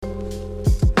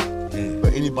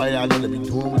anybody I know that be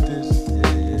doing with this.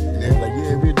 And they're like,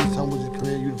 yeah, we'll do something with your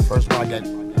career. You the first one I got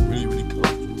really, really close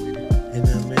to with it. You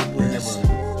know what I mean?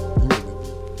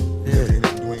 Never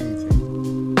doing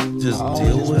anything. Just I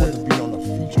deal always with want it. to be on the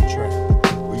feature track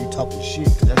where you talking shit,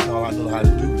 because that's all I know how to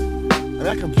do. And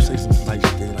I can say some nice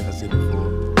things, like I said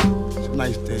before. Some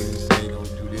nice things and say, don't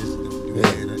do this, don't do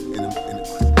that in a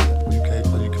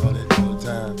what you call it all the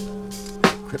time?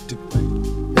 Cryptic way.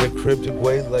 In a cryptic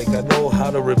way, like I know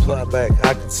how to reply back.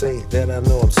 I can say that I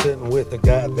know I'm sitting with a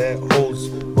guy that holds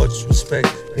much respect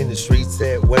in the streets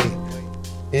that way.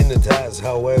 In the ties,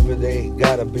 however they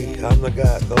gotta be. I'm the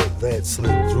guy though that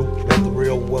slip through, met the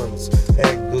real ones,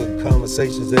 had good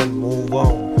conversations and move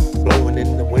on. Blowing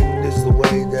in the wind is the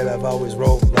way that I've always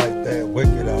rolled, like that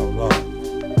wicked outlaw.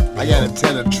 I gotta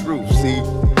tell the truth, see.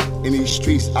 In these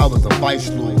streets, I was a vice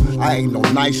lord. I ain't no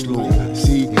nice lord.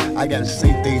 See, I gotta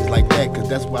say things like that, cause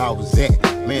that's where I was at.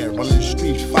 Man, running the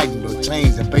streets, fighting with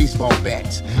chains and baseball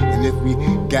bats. And if we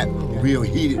got real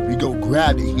heated, we go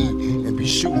grab the heat and be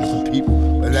shooting some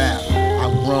people. But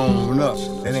I'm grown up.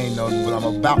 That ain't no what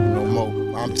I'm about no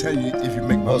more. I'm telling you, if you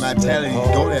make my mentality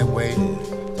go that way,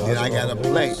 then I gotta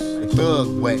play the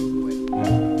thug way.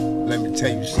 Let me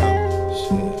tell you something.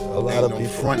 A lot of no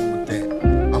people front with that.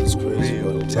 I'm crazy,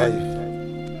 real but tell you.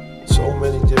 so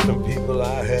many different people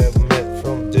I have met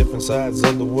from different sides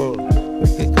of the world.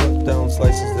 We can cut down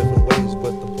slices different ways,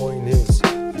 but the point is,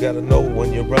 you gotta know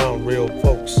when you're around real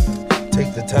folks.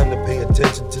 Take the time to pay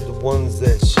attention to the ones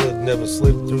that should never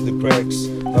slip through the cracks.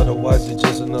 Otherwise, you're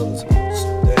just another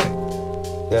stack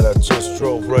that I just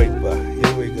drove right by.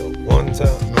 Here we go, one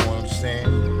time. You know what I'm saying?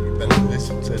 You better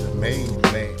listen to the main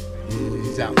man.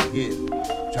 He's out here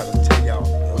trying to tell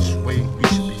y'all which way we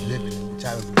should be living and which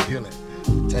how we be feeling.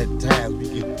 Times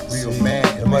we get real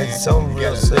mad. It might sound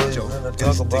real silly when I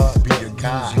talk about be your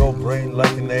guide. use your brain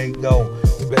like an ego.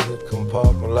 You better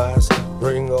compartmentalize,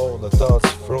 bring all the thoughts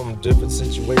from different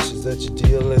situations that you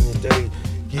deal in your day.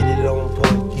 Get it on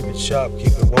point, keep it sharp,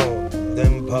 keep it warm.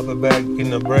 Then pop it back in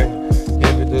the brain,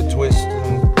 give it a twist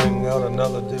and bring out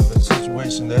another different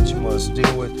situation that you must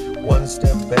deal with. One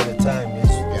step at a time is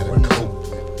the reason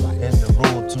and the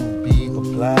rule to be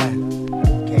applied.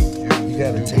 You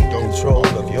gotta take control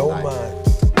of your mind.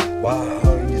 Why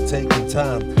are you taking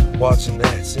time watching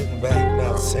that, sitting back,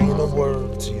 not saying a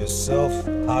word to yourself?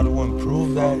 How to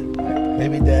improve that?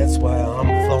 Maybe that's why I'm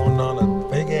flowing on a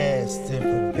big ass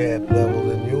different gap level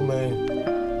than you, man.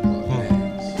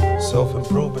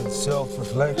 Self-improvement,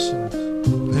 self-reflection.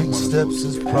 Big steps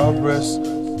is progress.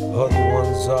 Other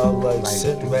ones are like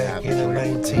sitting back in a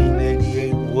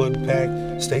 1988 wood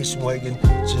pack station wagon,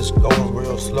 just going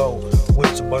real slow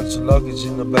with a bunch of luggage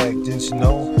in the back. Didn't you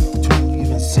know? Two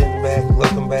even sitting back,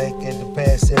 looking back at the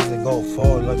past as they go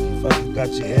forward, like you fucking got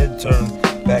your head turned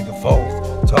back and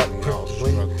forth. Talk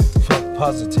critically, fuck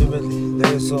positively.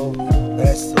 That's the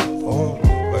only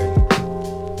way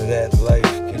that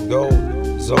life can go.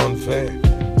 It's unfair.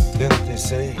 Didn't they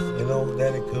say,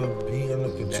 that it could be under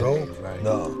control?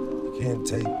 No, you can't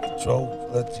take control.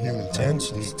 Let the human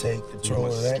intentions take control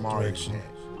of that direction.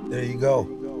 There you go.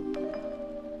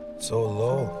 So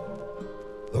low.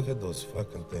 Look at those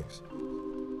fucking things.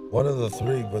 One of the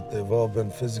three, but they've all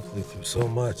been physically through so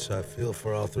much. I feel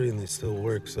for all three and they still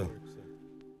work, so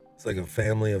it's like a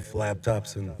family of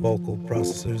laptops and vocal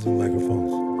processors and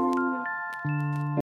microphones.